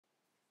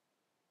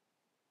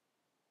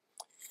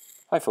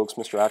Hi folks,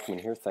 Mr. Ackerman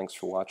here. Thanks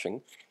for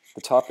watching.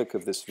 The topic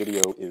of this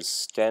video is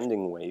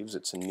standing waves.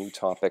 It's a new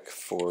topic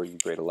for you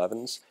grade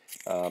 11s.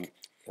 And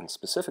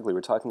specifically we're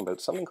talking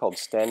about something called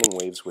standing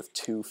waves with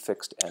two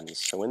fixed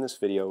ends. So in this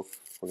video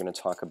we're going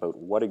to talk about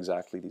what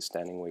exactly these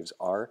standing waves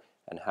are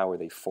and how are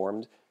they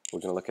formed. We're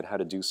going to look at how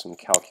to do some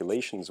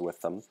calculations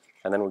with them,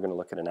 and then we're going to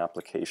look at an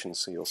application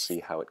so you'll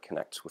see how it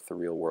connects with the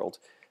real world.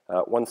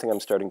 One thing I'm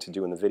starting to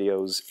do in the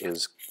videos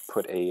is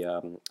put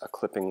a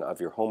clipping of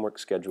your homework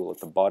schedule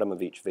at the bottom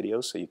of each video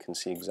so you can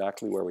see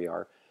exactly where we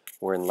are.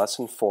 We're in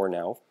lesson 4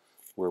 now.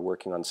 We're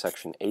working on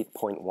section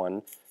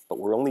 8.1, but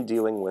we're only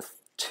dealing with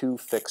two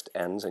fixed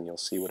ends, and you'll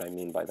see what I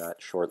mean by that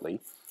shortly.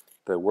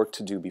 The work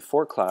to do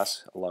before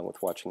class, along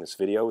with watching this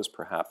video, is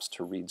perhaps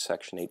to read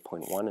section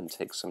 8.1 and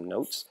take some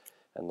notes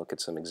and look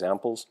at some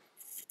examples.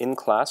 In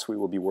class, we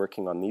will be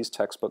working on these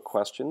textbook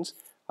questions.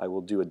 I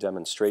will do a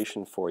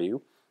demonstration for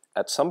you.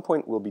 At some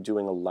point, we'll be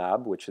doing a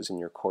lab, which is in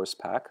your course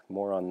pack.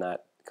 More on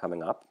that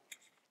coming up.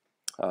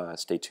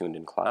 Stay tuned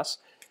in class.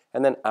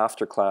 And then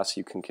after class,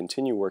 you can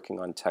continue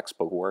working on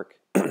textbook work,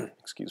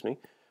 excuse me,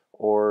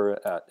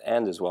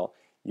 and as well,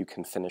 you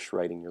can finish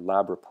writing your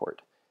lab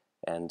report.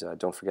 And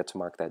don't forget to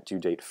mark that due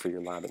date for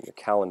your lab in your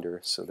calendar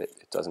so that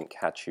it doesn't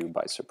catch you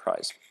by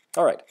surprise.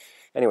 All right,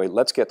 anyway,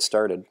 let's get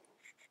started.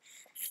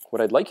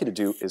 What I'd like you to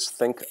do is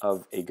think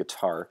of a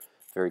guitar,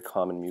 very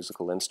common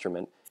musical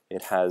instrument.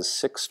 It has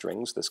 6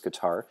 strings, this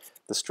guitar.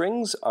 The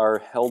strings are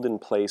held in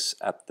place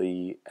at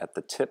the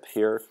tip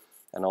here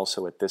and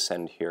also at this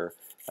end here.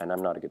 And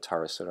I'm not a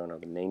guitarist, so I don't know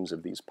the names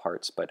of these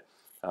parts, but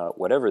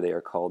whatever they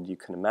are called, you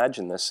can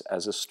imagine this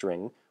as a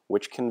string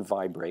which can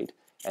vibrate,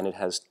 and it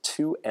has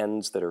 2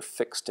 ends that are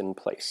fixed in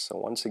place. So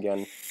once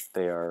again,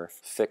 they are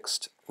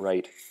fixed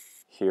right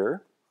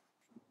here.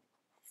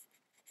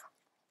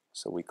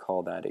 So we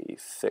call that a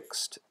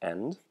fixed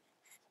end.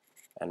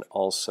 And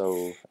also,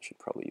 I should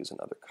probably use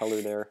another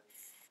color there.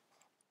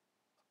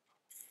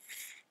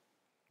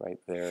 Right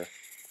there,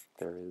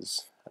 there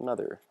is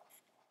another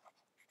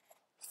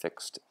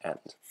fixed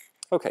end.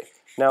 Okay,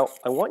 now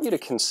I want you to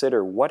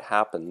consider what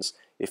happens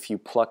if you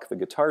pluck the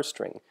guitar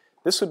string.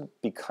 This would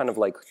be kind of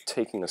like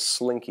taking a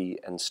slinky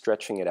and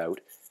stretching it out,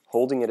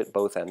 holding it at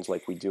both ends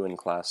like we do in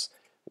class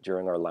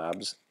during our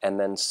labs, and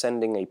then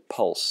sending a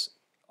pulse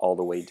all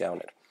the way down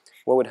it.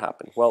 What would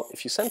happen? Well,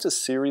 if you sent a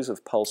series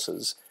of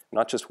pulses,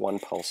 not just one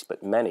pulse,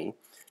 but many,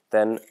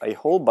 then a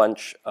whole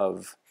bunch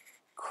of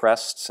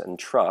crests and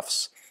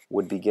troughs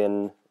would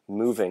begin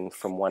moving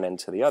from one end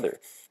to the other.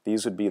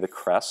 These would be the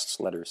crests,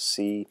 letter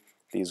C,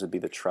 these would be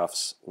the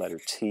troughs, letter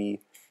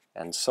T,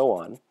 and so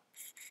on.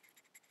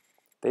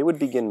 They would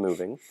begin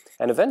moving,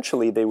 and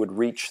eventually they would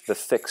reach the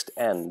fixed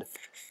end,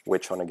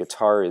 which on a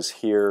guitar is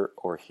here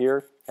or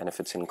here, and if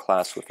it's in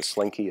class with a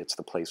slinky, it's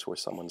the place where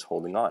someone's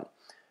holding on.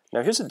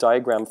 Now here's a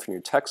diagram from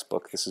your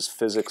textbook. This is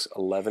Physics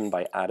 11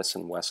 by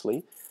Addison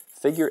Wesley.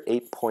 Figure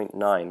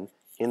 8.9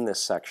 in this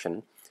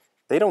section.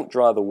 They don't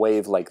draw the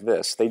wave like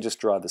this, they just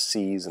draw the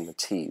C's and the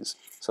T's.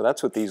 So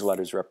that's what these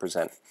letters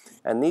represent.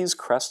 And these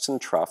crests and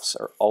troughs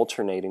are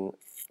alternatingly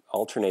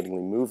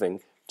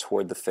moving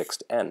toward the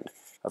fixed end.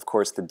 Of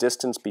course, the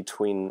distance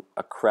between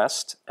a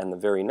crest and the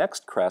very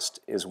next crest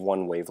is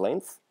 1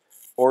 wavelength,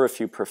 or if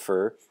you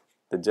prefer,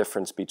 the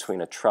difference between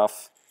a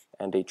trough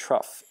and a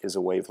trough is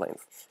a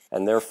wavelength,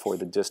 and therefore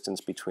the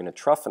distance between a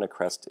trough and a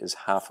crest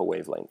is half a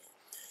wavelength.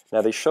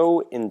 Now they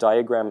show in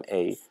diagram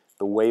A,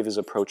 the wave is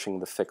approaching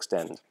the fixed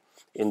end.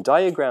 In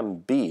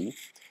diagram B,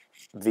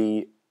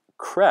 the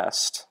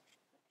crest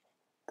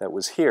that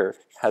was here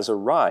has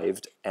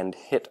arrived and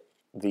hit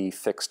the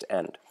fixed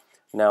end.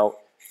 Now,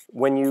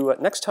 when you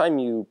next time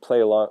you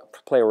play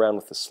around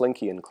with the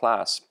slinky in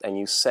class and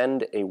you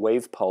send a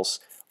wave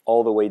pulse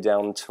all the way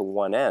down to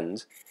one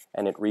end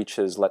and it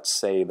reaches, let's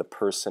say, the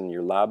person,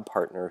 your lab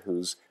partner,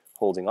 who's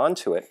holding on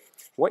to it,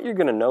 what you're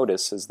going to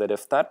notice is that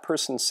if that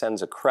person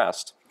sends a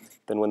crest,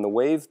 then when the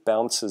wave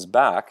bounces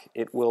back,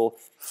 it will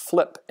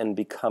flip and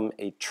become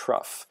a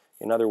trough.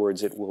 In other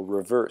words, it will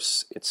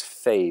reverse its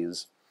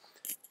phase.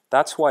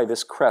 That's why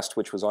this crest,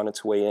 which was on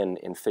its way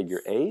in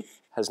figure A,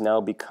 has now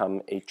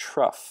become a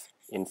trough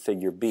in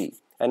figure B.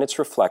 And it's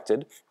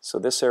reflected, so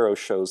this arrow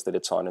shows that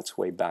it's on its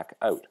way back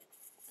out.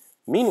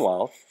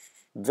 Meanwhile,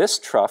 this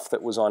trough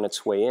that was on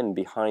its way in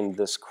behind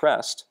this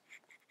crest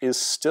is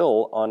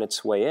still on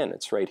its way in.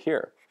 It's right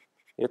here.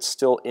 It's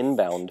still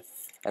inbound.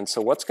 And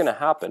so what's going to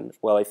happen?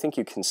 Well, I think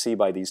you can see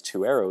by these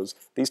 2 arrows,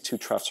 these 2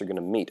 troughs are going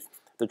to meet.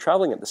 They're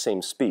traveling at the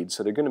same speed,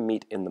 so they're going to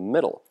meet in the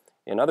middle.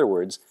 In other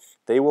words,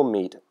 they will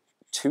meet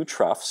 2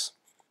 troughs,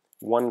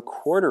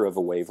 1/4 of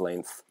a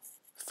wavelength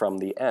from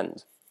the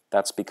end.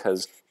 That's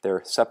because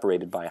they're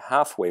separated by a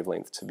half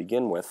wavelength to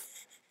begin with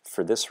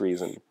for this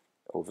reason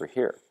over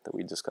here that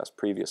we discussed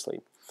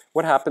previously.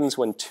 What happens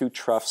when 2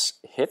 troughs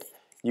hit?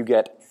 You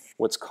get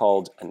what's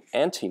called an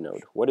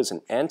antinode. What is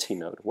an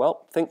antinode?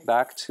 Well, think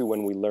back to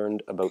when we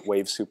learned about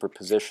wave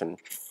superposition,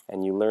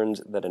 and you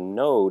learned that a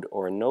node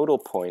or a nodal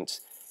point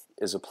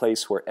is a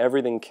place where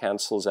everything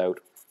cancels out,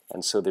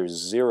 and so there's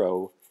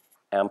 0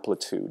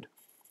 amplitude.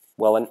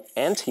 Well, an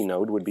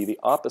antinode would be the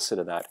opposite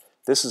of that.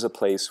 this is a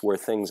place where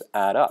things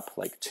add up,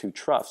 like two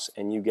troughs,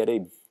 and you get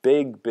a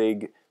big,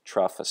 big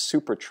trough, a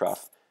super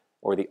trough,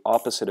 or the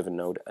opposite of a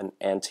node, an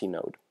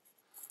antinode.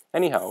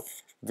 Anyhow,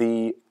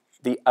 the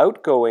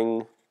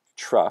outgoing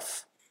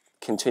trough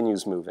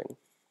continues moving.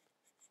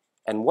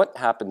 And what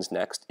happens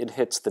next? It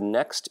hits the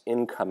next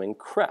incoming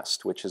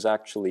crest, which is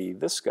actually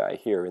this guy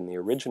here in the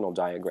original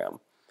diagram.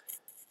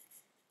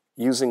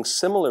 Using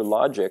similar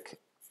logic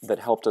that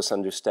helped us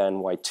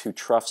understand why two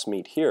troughs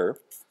meet here,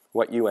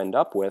 what you end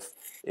up with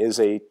is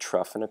a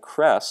trough and a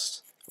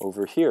crest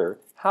over here,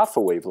 half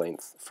a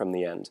wavelength from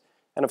the end.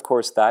 And of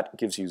course that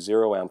gives you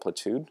zero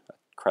amplitude, a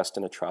crest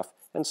and a trough,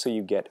 and so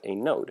you get a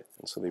node.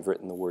 And so they've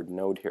written the word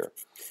node here.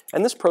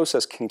 And this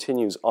process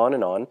continues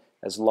on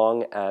as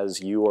long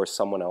as you or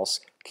someone else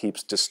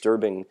keeps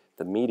disturbing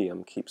the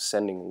medium, keeps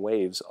sending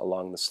waves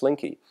along the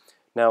slinky.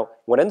 Now,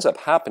 what ends up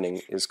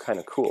happening is kind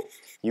of cool.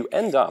 You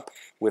end up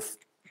with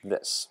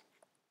this.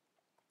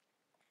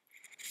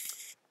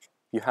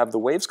 You have the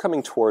waves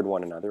coming toward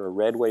one another, a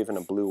red wave and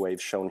a blue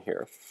wave shown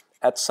here.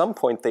 At some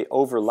point they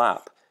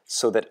overlap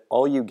so that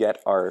all you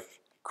get are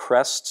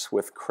crests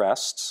with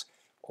crests,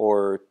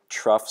 or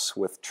troughs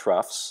with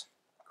troughs,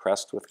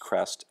 crest with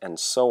crest, and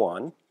so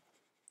on.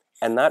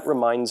 And that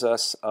reminds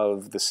us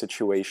of the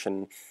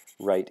situation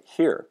right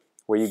here,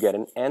 where you get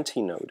an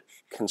antinode,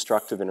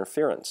 constructive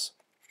interference.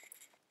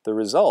 The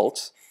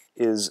result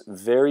is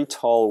very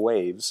tall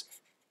waves,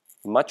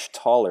 much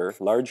taller,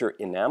 larger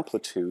in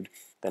amplitude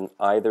than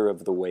either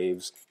of the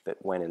waves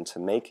that went into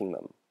making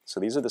them.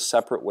 So these are the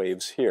separate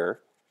waves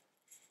here,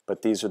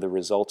 but these are the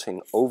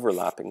resulting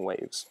overlapping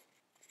waves.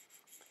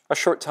 A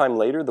short time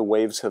later, the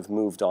waves have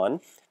moved on,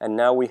 and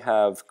now we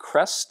have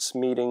crests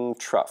meeting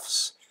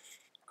troughs.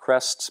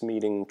 Crests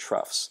meeting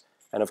troughs.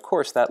 And of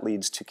course, that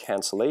leads to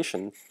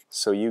cancellation,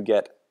 so you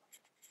get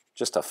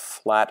just a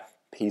flat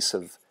piece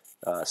of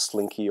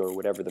slinky or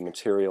whatever the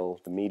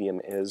material, the medium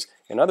is.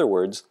 In other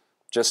words,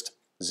 just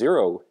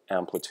zero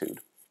amplitude.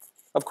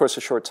 Of course,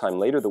 a short time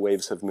later, the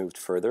waves have moved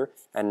further,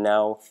 and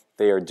now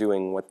they are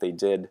doing what they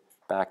did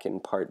back in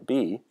part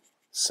B.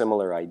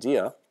 Similar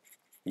idea.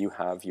 You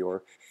have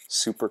your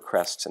super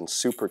crests and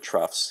super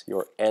troughs,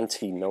 your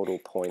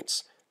antinodal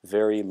points,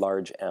 very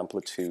large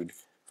amplitude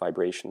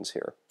vibrations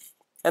here.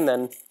 And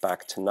then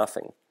back to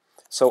nothing.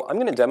 So I'm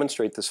going to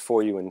demonstrate this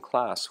for you in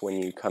class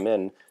when you come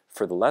in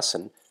for the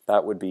lesson.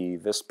 That would be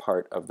this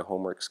part of the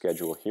homework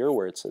schedule here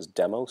where it says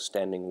demo,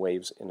 standing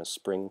waves in a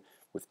spring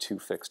with two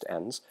fixed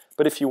ends.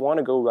 But if you want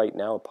to go right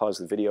now, pause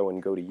the video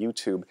and go to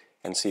YouTube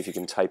and see if you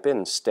can type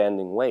in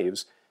standing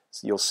waves,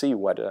 you'll see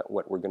what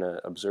we're going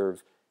to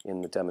observe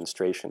in the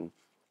demonstration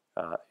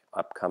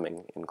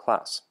upcoming in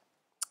class.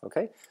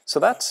 Okay, so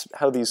that's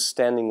how these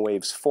standing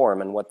waves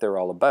form and what they're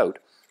all about.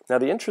 Now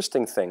the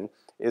interesting thing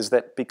is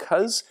that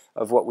because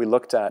of what we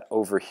looked at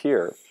over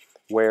here,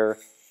 where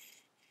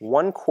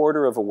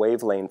 1/4 of a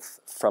wavelength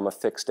from a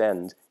fixed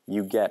end,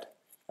 you get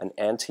an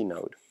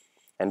antinode.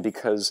 And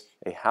because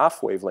a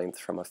half wavelength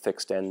from a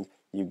fixed end,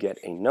 you get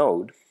a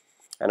node.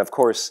 And of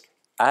course,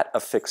 at a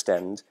fixed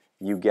end,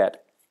 you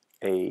get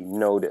a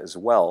node as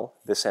well.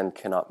 This end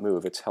cannot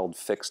move, it's held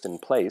fixed in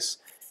place.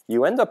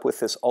 You end up with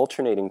this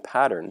alternating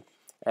pattern,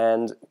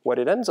 and what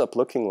it ends up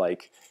looking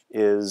like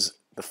is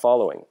the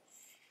following.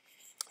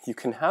 You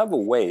can have a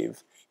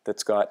wave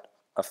that's got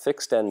a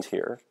fixed end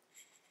here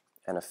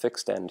and a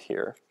fixed end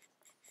here,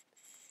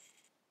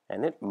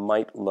 and it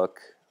might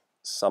look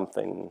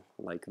something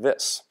like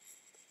this,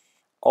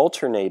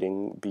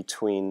 alternating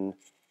between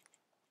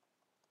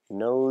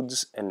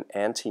nodes and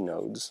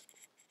antinodes.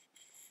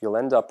 You'll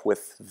end up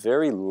with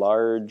very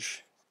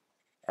large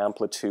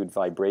amplitude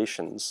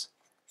vibrations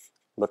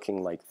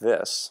looking like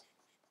this,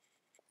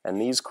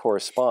 and these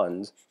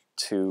correspond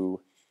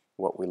to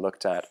what we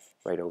looked at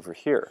right over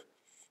here,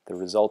 the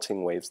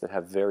resulting waves that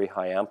have very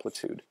high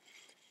amplitude.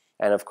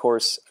 And of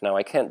course, now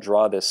I can't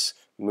draw this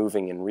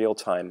moving in real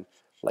time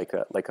like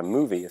a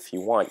movie. If you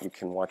want, you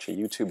can watch a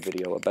YouTube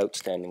video about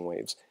standing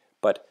waves.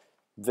 But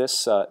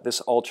this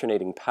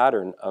alternating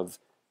pattern of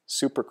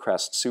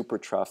supercrest,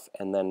 supertrough,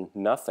 and then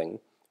nothing,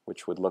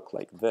 which would look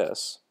like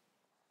this,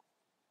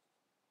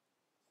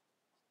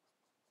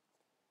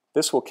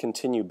 this will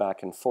continue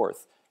back and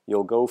forth.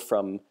 You'll go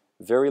from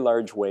very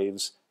large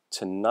waves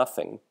to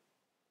nothing,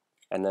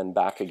 and then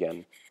back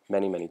again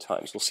many, many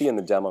times. We'll see in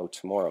the demo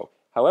tomorrow.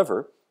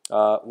 However,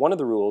 one of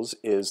the rules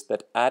is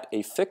that at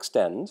a fixed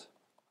end,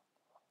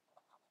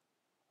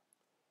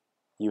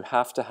 you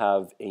have to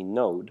have a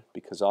node,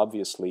 because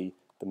obviously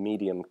the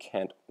medium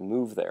can't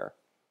move there.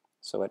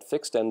 So at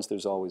fixed ends,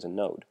 there's always a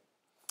node.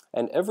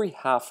 And every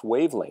half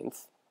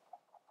wavelength,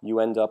 you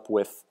end up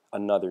with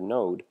another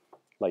node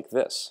like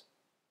this.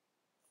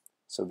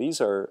 So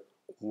these are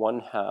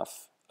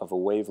 1/2 of a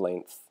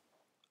wavelength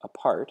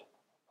apart.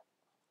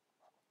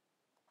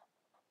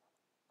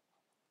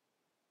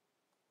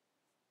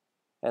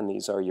 And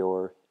these are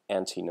your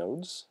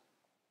antinodes.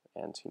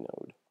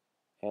 Antinode,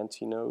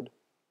 antinode.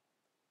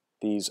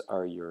 These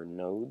are your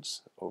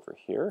nodes over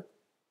here.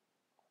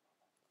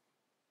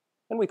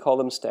 and we call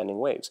them standing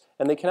waves.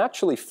 And they can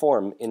actually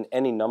form in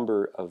any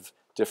number of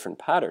different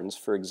patterns.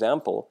 For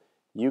example,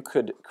 you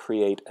could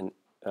create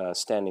a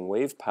standing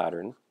wave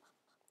pattern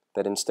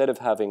that instead of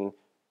having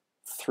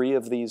 3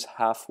 of these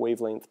half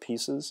wavelength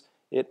pieces,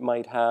 it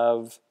might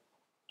have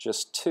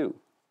just 2,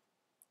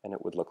 and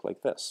it would look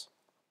like this.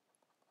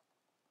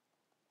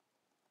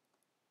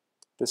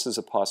 This is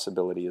a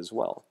possibility as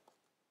well.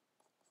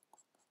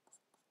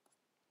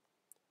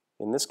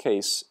 In this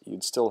case,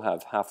 you'd still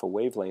have half a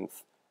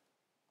wavelength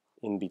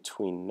in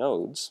between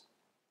nodes.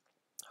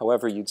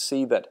 However, you'd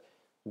see that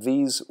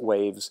these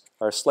waves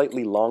are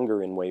slightly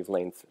longer in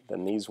wavelength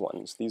than these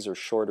ones. These are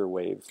shorter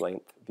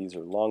wavelength, these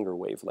are longer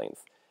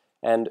wavelength.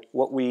 And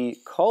what we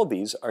call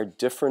these are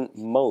different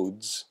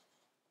modes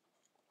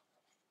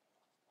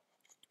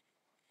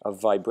of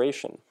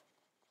vibration.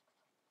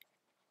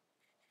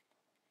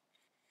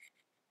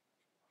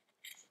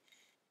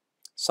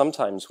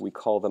 Sometimes we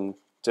call them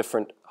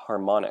different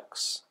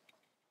harmonics.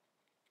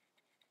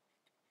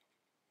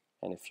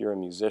 And if you're a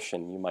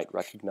musician, you might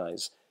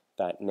recognize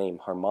that name,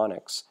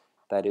 harmonics.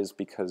 That is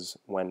because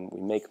when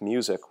we make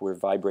music, we're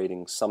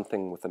vibrating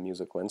something with a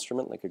musical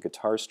instrument, like a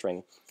guitar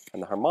string,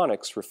 and the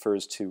harmonics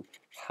refers to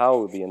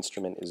how the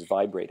instrument is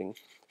vibrating.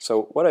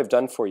 So what I've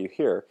done for you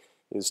here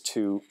is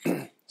to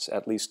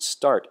at least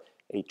start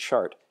a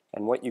chart.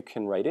 And what you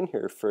can write in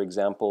here, for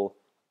example,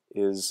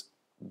 is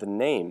the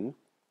name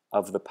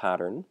of the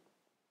pattern.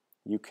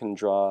 You can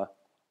draw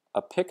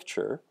a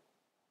picture.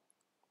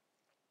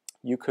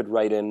 You could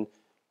write in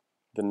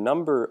the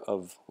number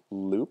of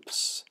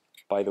loops.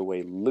 By the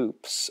way,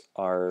 loops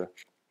are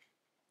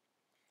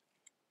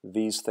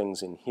these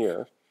things in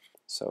here.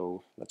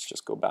 So let's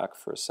just go back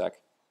for a sec.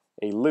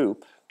 A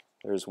loop,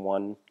 there's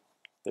one,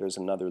 there's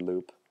another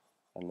loop,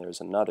 and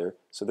there's another.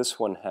 So this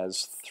one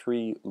has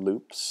 3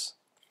 loops,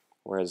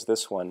 whereas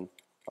this one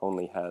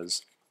only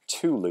has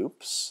 2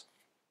 loops.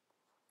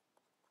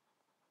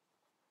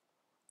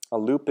 A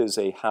loop is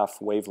a half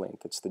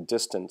wavelength. It's the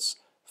distance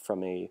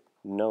from a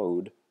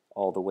node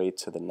all the way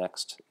to the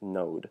next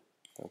node.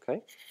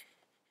 Okay?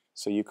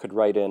 So you could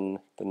write in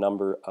the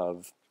number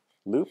of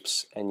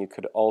loops, and you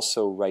could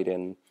also write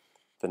in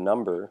the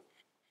number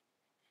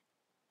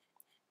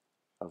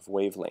of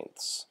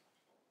wavelengths.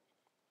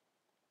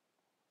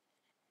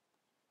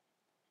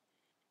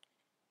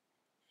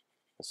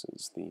 This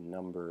is the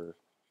number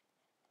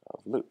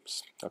of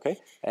loops. Okay?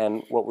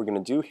 And what we're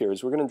going to do here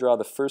is we're going to draw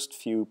the first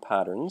few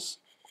patterns.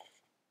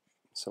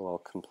 So I'll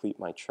complete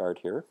my chart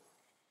here.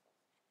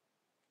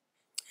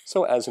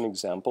 So as an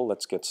example,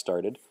 let's get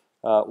started.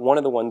 One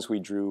of the ones we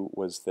drew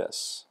was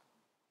this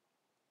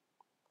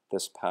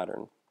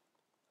pattern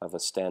of a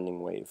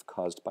standing wave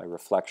caused by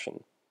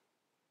reflection.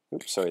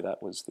 Oops, sorry,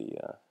 that was the,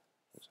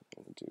 here's what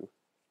I'm going to do.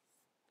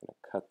 I'm going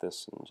to cut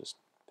this and just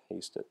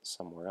paste it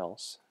somewhere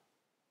else.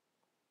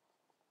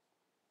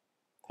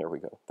 There we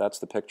go. That's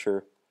the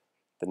picture.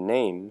 The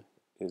name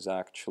is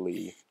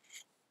actually,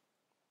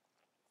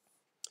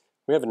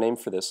 we have a name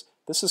for this.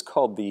 This is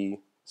called the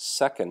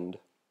second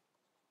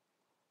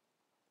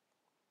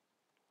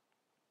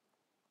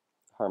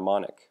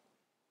harmonic.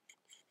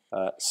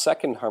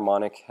 Second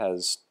harmonic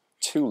has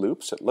 2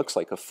 loops. It looks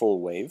like a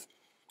full wave.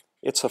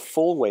 It's a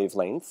full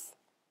wavelength.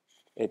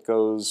 It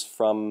goes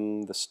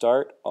from the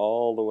start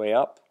all the way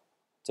up,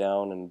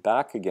 down, and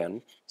back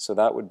again. So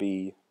that would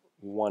be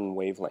 1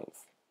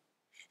 wavelength.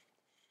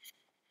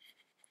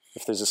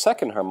 If there's a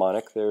second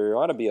harmonic, there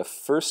ought to be a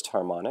first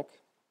harmonic.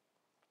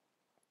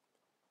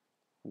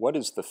 What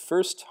is the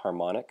first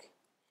harmonic?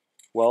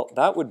 Well,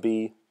 that would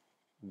be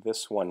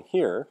this one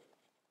here,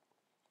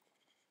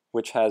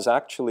 which has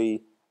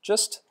actually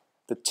just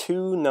the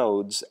 2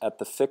 nodes at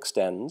the fixed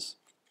ends,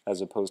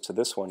 as opposed to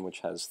this one, which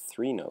has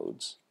 3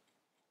 nodes,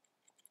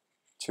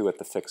 2 at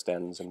the fixed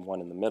ends and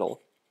 1 in the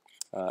middle.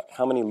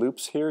 How many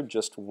loops here?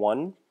 Just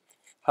 1.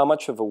 How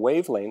much of a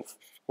wavelength?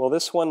 Well,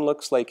 this one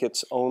looks like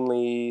it's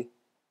only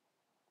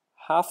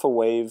half a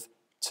wave.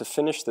 To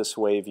finish this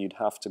wave, you'd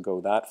have to go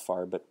that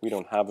far, but we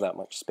don't have that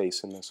much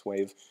space in this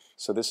wave,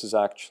 so this is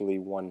actually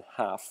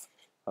 1/2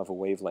 of a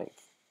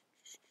wavelength.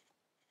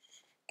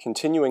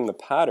 Continuing the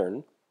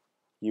pattern,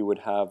 you would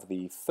have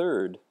the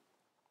third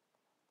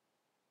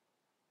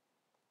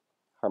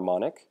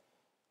harmonic,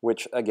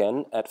 which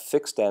again, at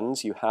fixed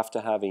ends, you have to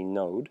have a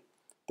node.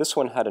 This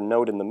one had a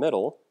node in the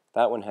middle.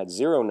 That one had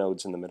 0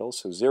 nodes in the middle,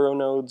 so 0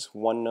 nodes,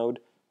 1 node.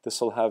 This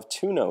will have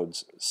 2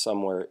 nodes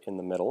somewhere in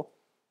the middle.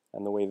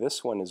 And the way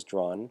this one is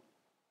drawn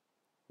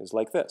is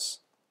like this.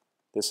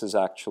 This is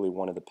actually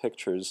one of the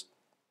pictures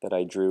that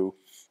I drew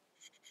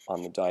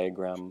on the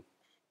diagram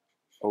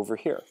over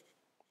here.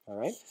 All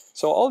right?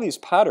 So all these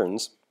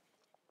patterns,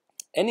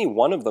 any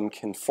one of them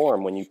can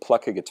form when you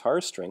pluck a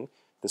guitar string.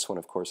 This one,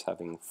 of course,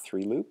 having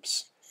 3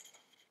 loops.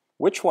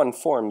 Which one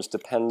forms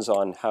depends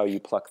on how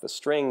you pluck the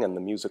string and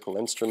the musical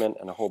instrument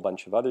and a whole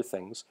bunch of other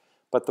things.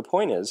 But the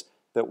point is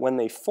that when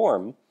they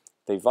form,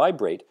 they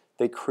vibrate,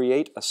 they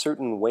create a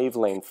certain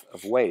wavelength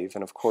of wave.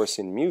 And of course,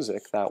 in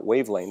music, that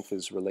wavelength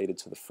is related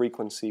to the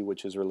frequency,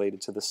 which is related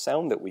to the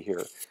sound that we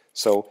hear.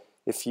 So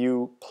if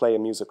you play a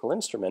musical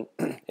instrument,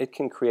 it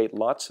can create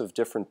lots of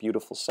different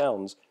beautiful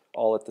sounds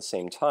all at the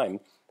same time,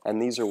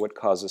 and these are what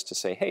cause us to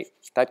say, hey,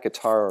 that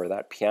guitar or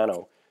that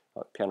piano,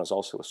 piano is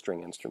also a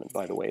string instrument,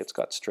 by the way, it's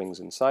got strings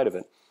inside of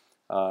it,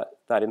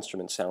 that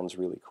instrument sounds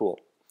really cool.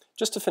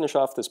 Just to finish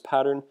off this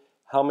pattern,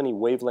 how many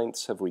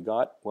wavelengths have we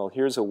got? Well,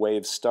 here's a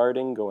wave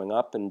starting, going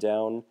up and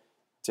down,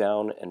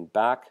 down and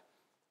back.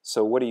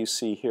 So what do you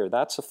see here?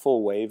 That's a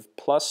full wave,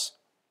 plus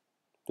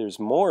there's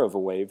more of a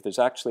wave. There's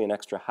actually an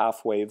extra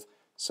half wave.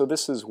 So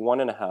this is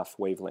 1.5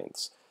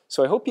 wavelengths.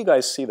 So I hope you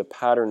guys see the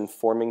pattern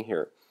forming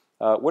here.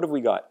 What have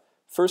we got?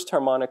 First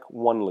harmonic,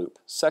 1 loop.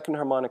 Second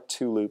harmonic,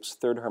 2 loops.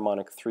 Third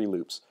harmonic, 3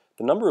 loops.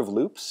 The number of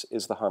loops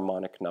is the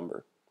harmonic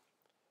number.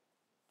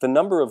 The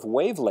number of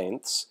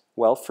wavelengths,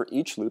 well, for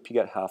each loop you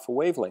get half a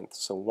wavelength.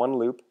 So 1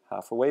 loop,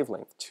 half a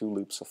wavelength. 2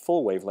 loops, a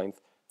full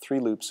wavelength. 3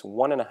 loops,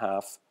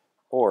 1.5,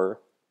 or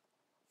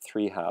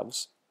 3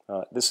 halves.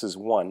 This is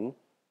 1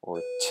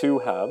 or 2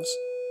 halves.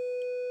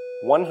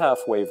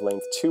 1/2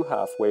 wavelength,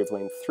 2/2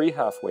 wavelength,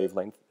 3/2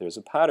 wavelength. There's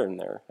a pattern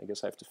there. I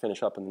guess I have to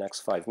finish up in the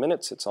next 5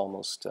 minutes. It's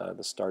almost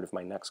the start of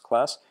my next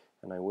class,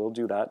 and I will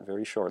do that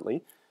very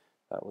shortly.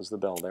 That was the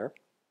bell there.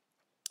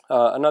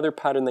 Another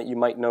pattern that you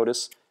might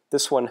notice,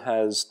 this one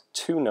has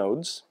 2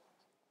 nodes.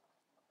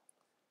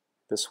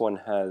 This one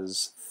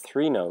has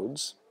 3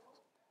 nodes.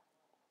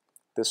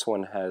 This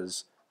one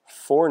has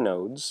 4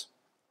 nodes.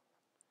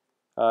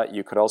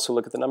 You could also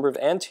look at the number of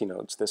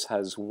antinodes. This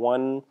has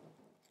 1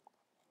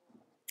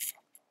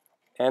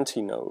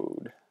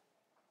 antinode.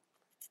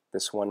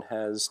 This one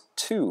has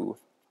 2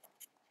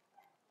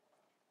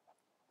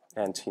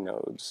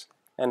 antinodes.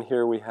 And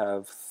here we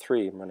have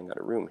 3. I'm running out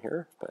of room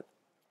here, but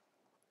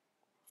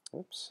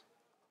oops.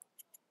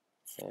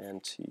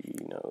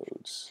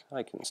 Antinodes.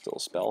 I can still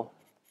spell.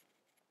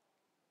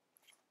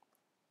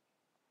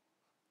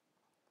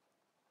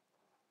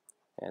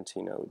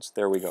 Antinodes.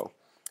 There we go.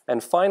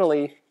 And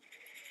finally,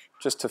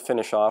 just to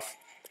finish off,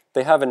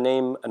 they have a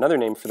name, another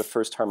name for the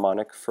first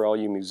harmonic for all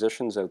you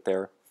musicians out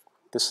there.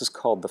 This is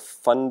called the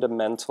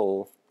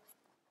fundamental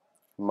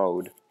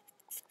mode.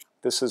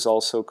 This is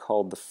also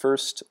called the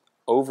first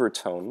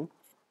overtone.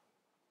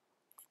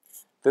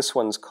 This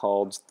one's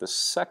called the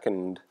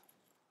second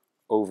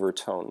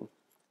overtone.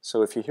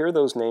 So if you hear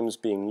those names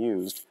being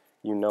used,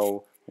 you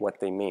know what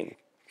they mean.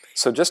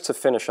 So just to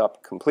finish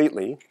up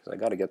completely, because I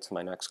got to get to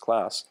my next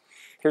class,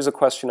 here's a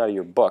question out of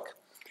your book.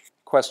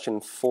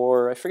 Question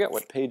 4, I forget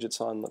what page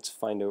it's on, let's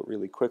find out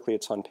really quickly.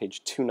 It's on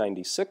page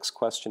 296,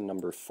 question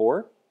number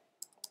 4.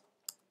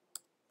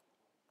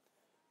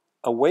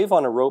 A wave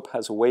on a rope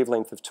has a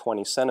wavelength of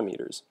 20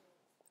 centimeters.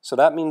 So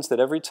that means that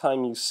every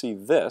time you see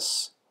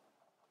this,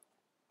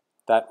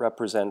 that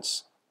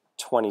represents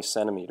 20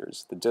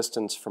 centimeters, the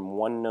distance from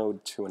one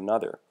node to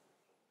another.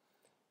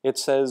 It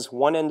says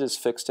one end is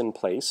fixed in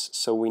place,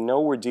 so we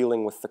know we're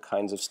dealing with the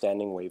kinds of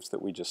standing waves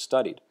that we just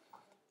studied.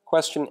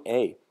 Question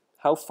A.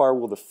 How far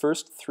will the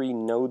first 3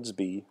 nodes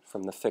be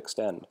from the fixed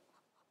end?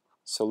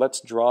 So let's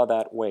draw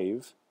that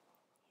wave.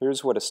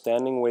 Here's what a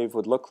standing wave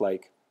would look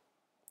like,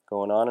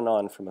 going on and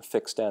on from a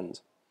fixed end.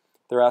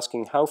 They're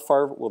asking how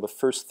far will the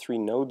first 3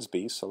 nodes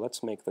be, so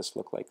let's make this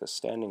look like a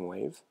standing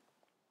wave.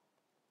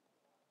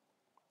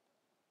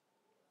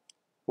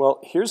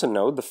 Well, here's a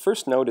node. The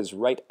first node is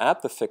right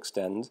at the fixed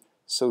end,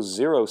 so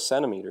 0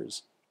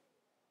 centimeters.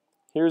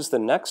 Here's the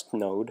next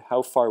node.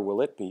 How far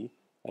will it be?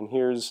 And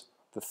here's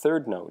the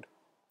third node.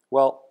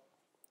 Well,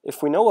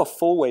 if we know a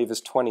full wave is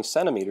 20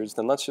 centimeters,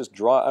 then let's just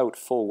draw out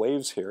full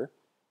waves here.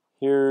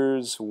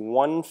 Here's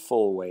one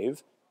full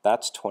wave.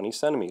 That's 20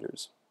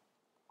 centimeters.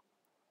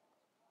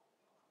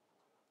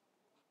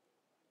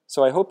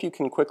 So I hope you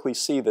can quickly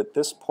see that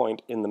this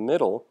point in the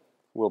middle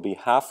will be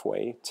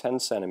halfway, 10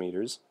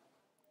 centimeters.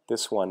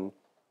 This one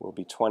will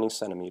be 20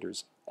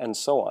 centimeters, and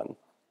so on.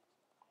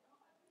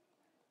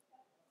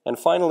 And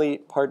finally,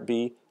 part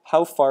B,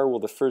 how far will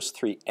the first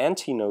 3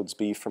 antinodes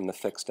be from the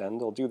fixed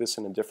end? I'll do this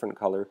in a different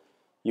color.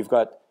 You've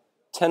got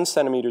 10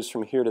 centimeters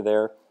from here to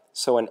there,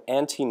 so an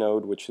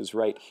antinode, which is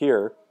right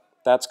here,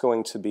 that's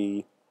going to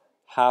be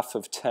half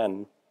of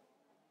 10,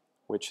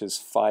 which is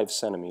 5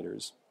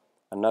 centimeters.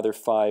 Another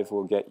 5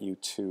 will get you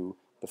to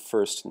the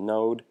first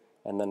node,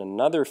 and then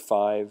another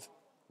 5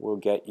 will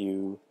get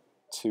you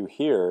to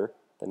here,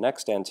 the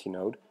next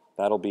antinode.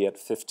 That'll be at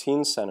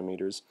 15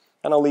 centimeters,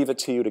 and I'll leave it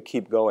to you to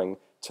keep going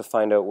to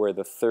find out where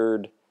the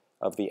third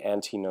of the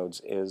antinodes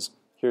is.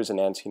 Here's an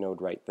antinode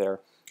right there.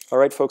 All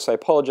right, folks, I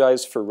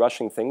apologize for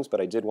rushing things,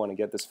 but I did want to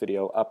get this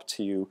video up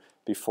to you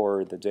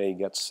before the day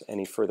gets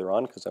any further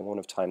on, because I won't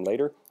have time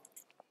later.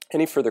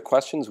 Any further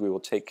questions we will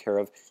take care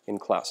of in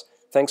class.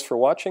 Thanks for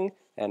watching,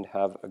 and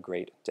have a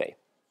great day.